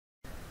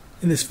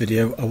In this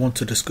video I want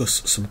to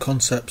discuss some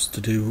concepts to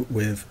do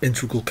with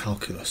integral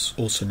calculus,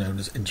 also known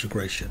as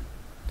integration.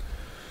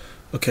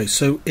 Okay,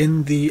 so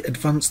in the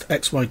advanced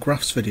XY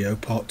graphs video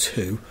part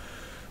 2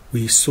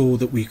 we saw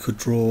that we could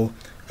draw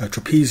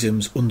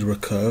trapeziums under a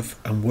curve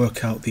and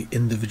work out the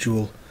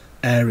individual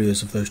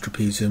areas of those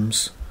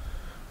trapeziums.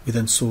 We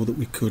then saw that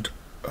we could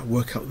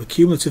work out the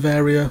cumulative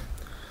area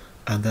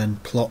and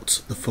then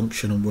plot the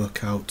function and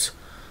work out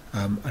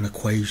an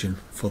equation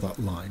for that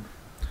line.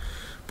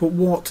 But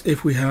what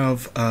if we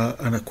have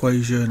an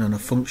equation and a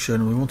function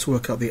and we want to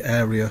work out the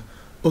area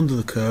under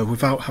the curve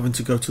without having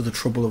to go to the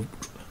trouble of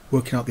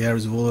working out the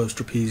areas of all those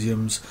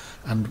trapeziums,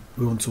 and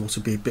we want to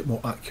also be a bit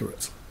more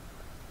accurate?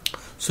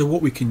 So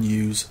what we can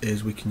use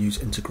is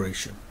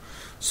integration.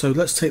 So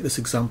let's take this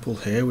example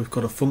here. We've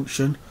got a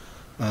function,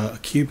 a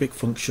cubic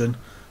function,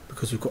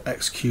 because we've got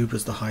x cubed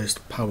as the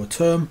highest power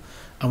term,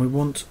 and we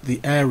want the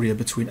area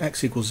between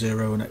x equals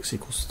 0 and x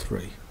equals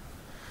 3.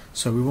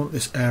 So we want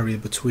this area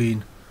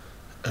between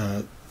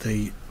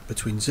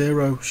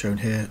 0 shown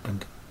here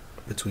and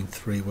between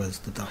 3 where's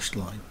the dashed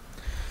line.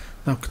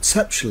 Now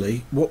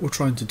conceptually what we're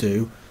trying to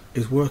do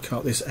is work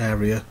out this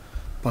area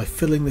by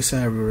filling this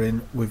area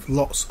in with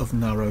lots of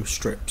narrow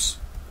strips.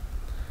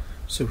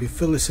 So if we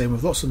fill this in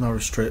with lots of narrow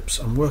strips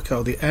and work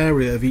out the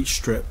area of each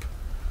strip,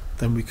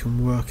 then we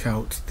can work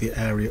out the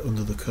area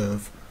under the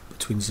curve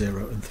between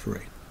 0 and 3.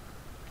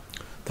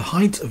 The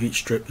height of each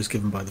strip is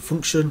given by the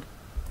function.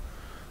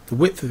 The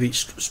width of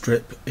each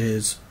strip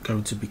is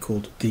going to be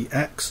called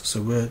dx,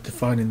 so we're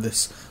defining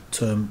this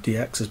term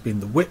dx as being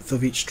the width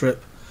of each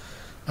strip,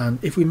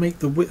 and if we make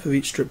the width of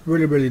each strip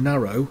really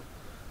narrow,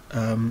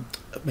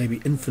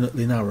 maybe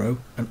infinitely narrow,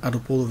 and add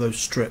up all of those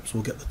strips,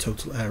 we'll get the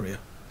total area.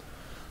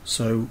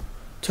 So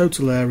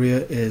total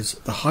area is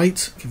the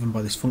height given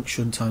by this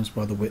function times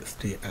by the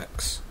width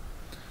dx,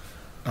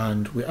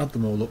 and we add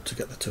them all up to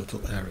get the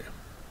total area.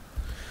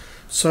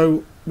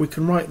 So we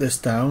can write this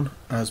down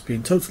as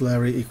being total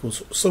area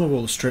equals sum of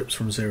all the strips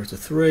from 0 to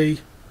 3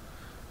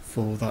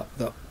 for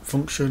that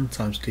function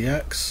times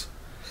dx.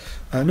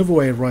 Another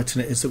way of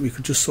writing it is that we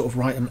could just sort of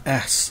write an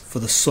s for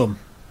the sum.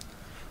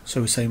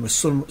 So we're saying we're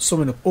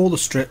summing up all the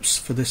strips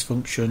for this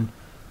function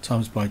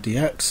times by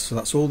dx, so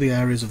that's all the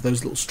areas of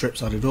those little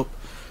strips added up,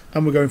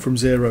 and we're going from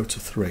 0 to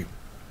 3.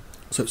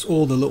 So it's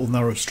all the little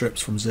narrow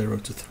strips from 0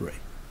 to 3.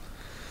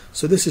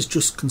 So this is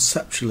just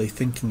conceptually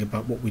thinking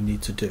about what we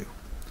need to do.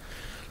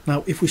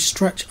 Now if we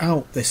stretch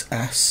out this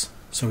s,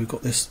 so we've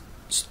got this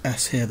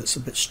s here that's a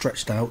bit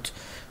stretched out,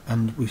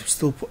 and we've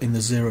still put in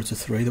the 0 to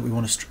 3 that we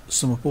want to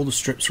sum up all the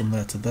strips from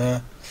there to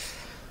there,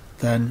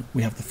 then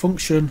we have the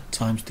function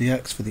times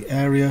dx for the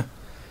area,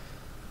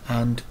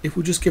 and if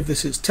we just give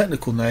this its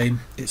technical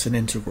name, it's an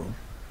integral.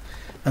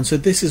 And so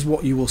this is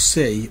what you will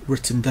see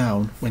written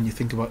down when you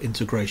think about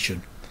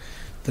integration,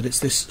 that it's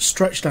this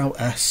stretched out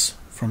s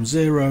from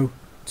 0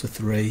 to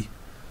 3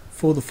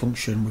 for the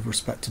function with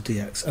respect to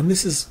dx. And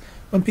this is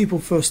when people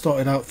first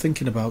started out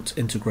thinking about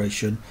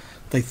integration,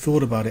 they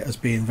thought about it as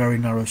being very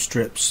narrow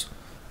strips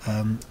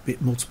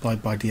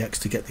multiplied by dx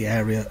to get the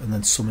area and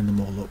then summing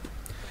them all up.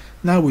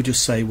 Now we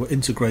just say we're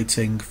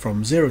integrating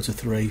from 0 to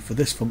 3 for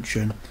this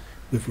function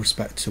with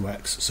respect to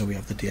x, so we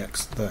have the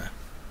dx there.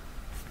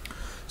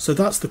 So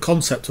that's the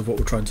concept of what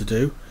we're trying to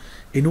do.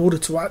 In order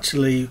to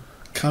actually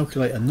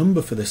calculate a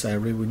number for this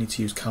area, we need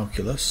to use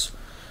calculus.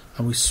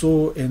 And we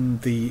saw in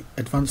the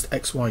advanced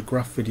XY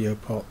graph video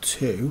part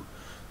 2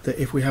 that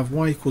if we have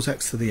y equals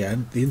x to the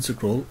n, the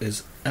integral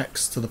is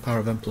x to the power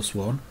of n plus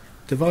 1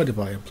 divided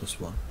by n plus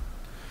 1.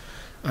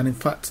 And in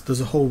fact there's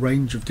a whole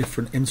range of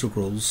different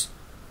integrals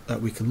that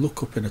we can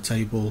look up in a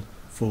table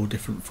for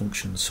different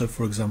functions. So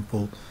for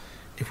example,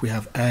 if we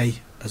have a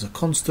as a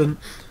constant,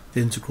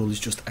 the integral is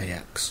just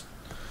ax,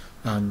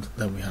 and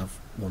then we have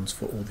ones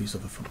for all these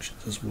other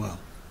functions as well.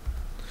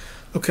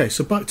 Okay,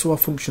 so back to our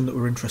function that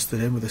we're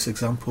interested in with this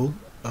example.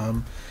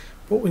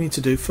 What we need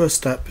to do, first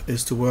step,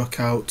 is to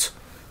work out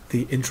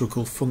the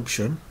integral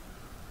function.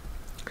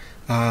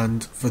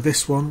 And for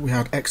this one we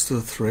had x to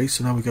the 3,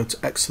 so now we go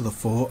to x to the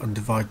 4 and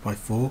divide by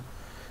 4,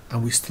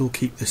 and we still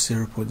keep this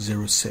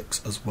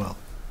 0.06 as well.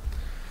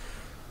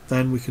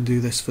 Then we can do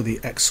this for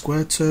the x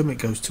squared term, it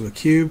goes to a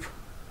cube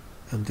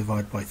and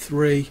divide by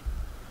 3.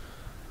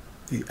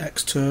 The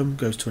x term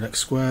goes to an x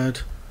squared,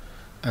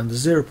 and the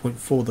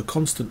 0.4, the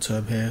constant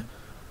term here,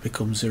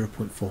 becomes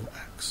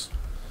 0.4x.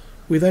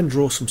 We then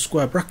draw some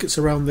square brackets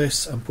around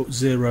this and put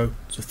 0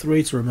 to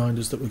 3 to remind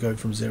us that we're going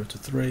from 0 to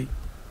 3,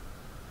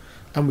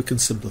 and we can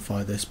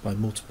simplify this by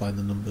multiplying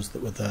the numbers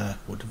that were there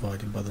or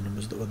dividing by the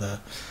numbers that were there,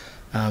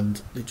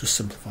 and it just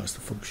simplifies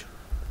the function.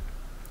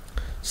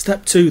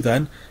 Step 2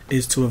 then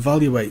is to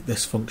evaluate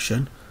this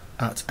function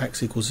at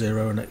x equals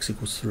 0 and x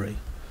equals 3.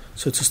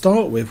 So to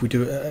start with we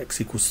do it at x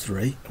equals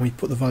 3 and we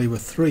put the value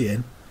of 3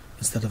 in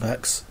instead of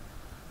x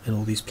in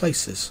all these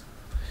places.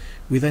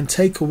 We then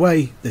take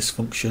away this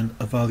function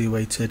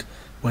evaluated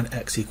when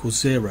x equals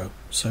 0,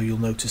 so you'll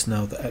notice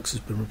now that x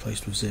has been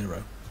replaced with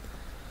 0.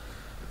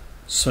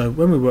 So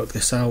when we work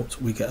this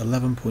out, we get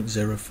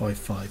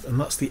 11.055, and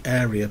that's the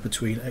area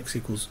between x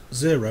equals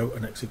 0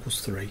 and x equals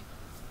 3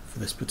 for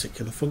this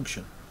particular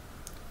function.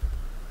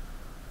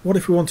 What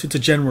if we wanted to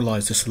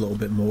generalize this a little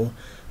bit more?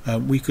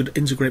 We could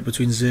integrate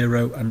between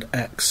 0 and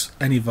x,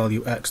 any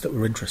value x that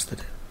we're interested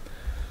in.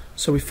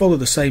 So we follow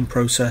the same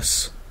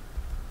process,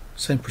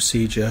 same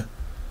procedure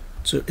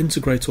to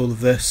integrate all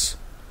of this,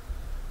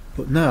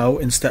 but now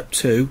in step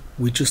 2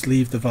 we just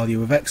leave the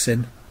value of x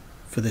in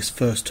for this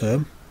first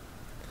term.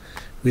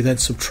 We then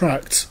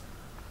subtract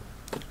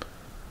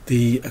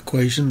the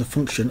equation, the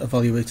function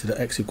evaluated at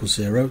x equals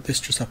 0. This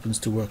just happens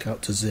to work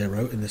out to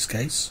 0 in this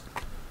case.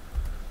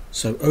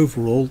 So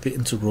overall the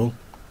integral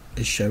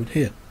is shown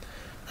here,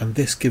 and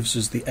this gives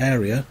us the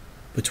area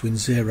between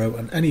 0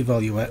 and any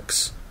value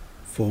x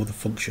for the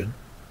function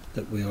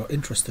that we are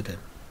interested in.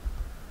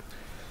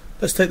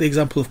 Let's take the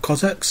example of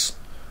cos x.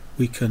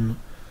 We can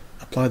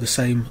apply the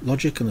same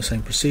logic and the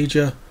same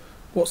procedure.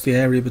 What's the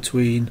area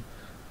between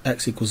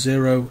x equals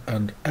 0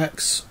 and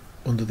x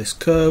under this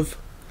curve?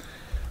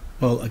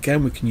 Well,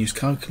 again, we can use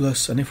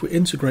calculus, and if we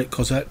integrate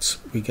cos x,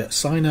 we get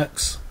sin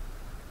x.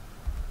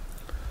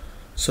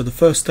 So the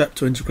first step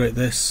to integrate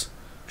this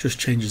just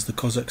changes the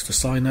cos x to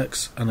sin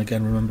x, and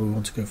again, remember, we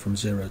want to go from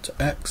 0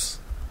 to x.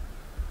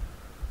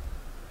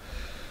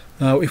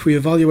 Now, if we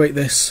evaluate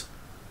this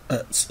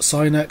at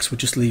sin x, we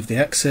just leave the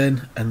x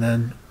in, and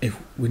then if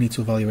we need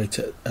to evaluate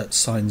it at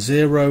sin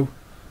 0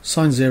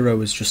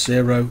 is just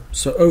 0.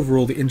 So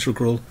overall, the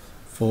integral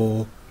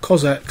for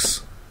cos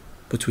x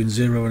between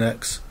 0 and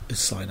x is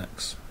sin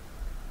x.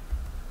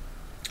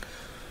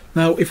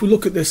 Now, if we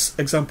look at this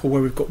example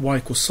where we've got y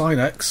equals sin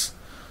x,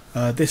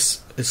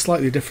 this is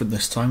slightly different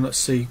this time. Let's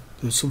see,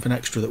 there's something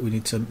extra that we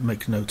need to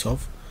make note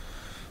of.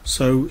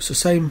 So it's the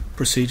same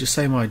procedure,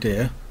 same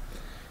idea.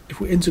 If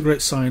we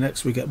integrate sin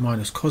x, we get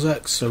minus cos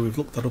x, so we've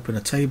looked that up in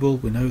a table,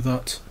 we know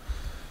that.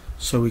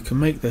 So we can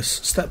make this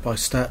step by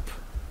step,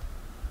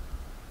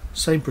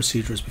 same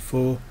procedure as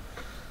before,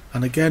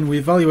 and again we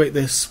evaluate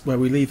this where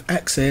we leave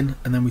x in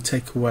and then we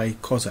take away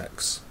cos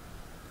x,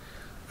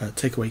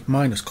 take away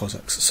minus cos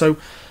x. So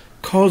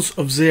cos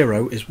of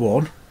 0 is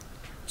 1,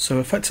 so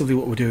effectively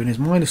what we're doing is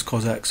minus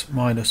cos x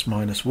minus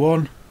minus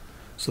 1,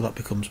 so that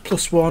becomes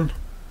plus 1,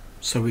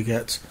 so we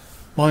get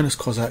minus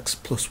cos x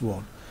plus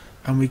 1.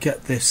 And we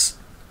get this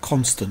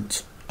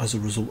constant as a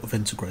result of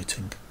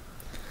integrating.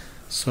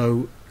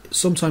 So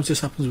sometimes this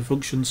happens with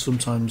functions,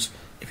 sometimes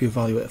if you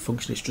evaluate a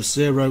function it's just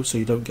 0, so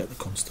you don't get the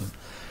constant.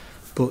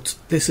 But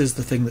this is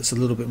the thing that's a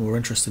little bit more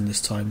interesting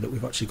this time, that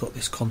we've actually got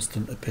this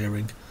constant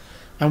appearing,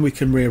 and we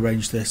can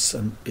rearrange this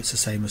and it's the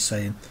same as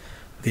saying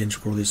the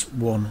integral is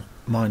 1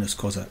 minus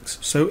cos x.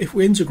 So if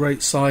we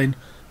integrate sin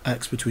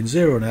x between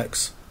 0 and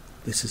x,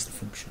 this is the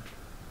function.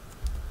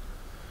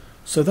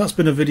 So that's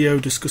been a video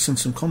discussing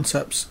some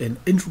concepts in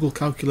integral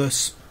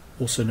calculus,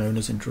 also known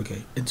as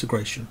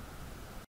integration.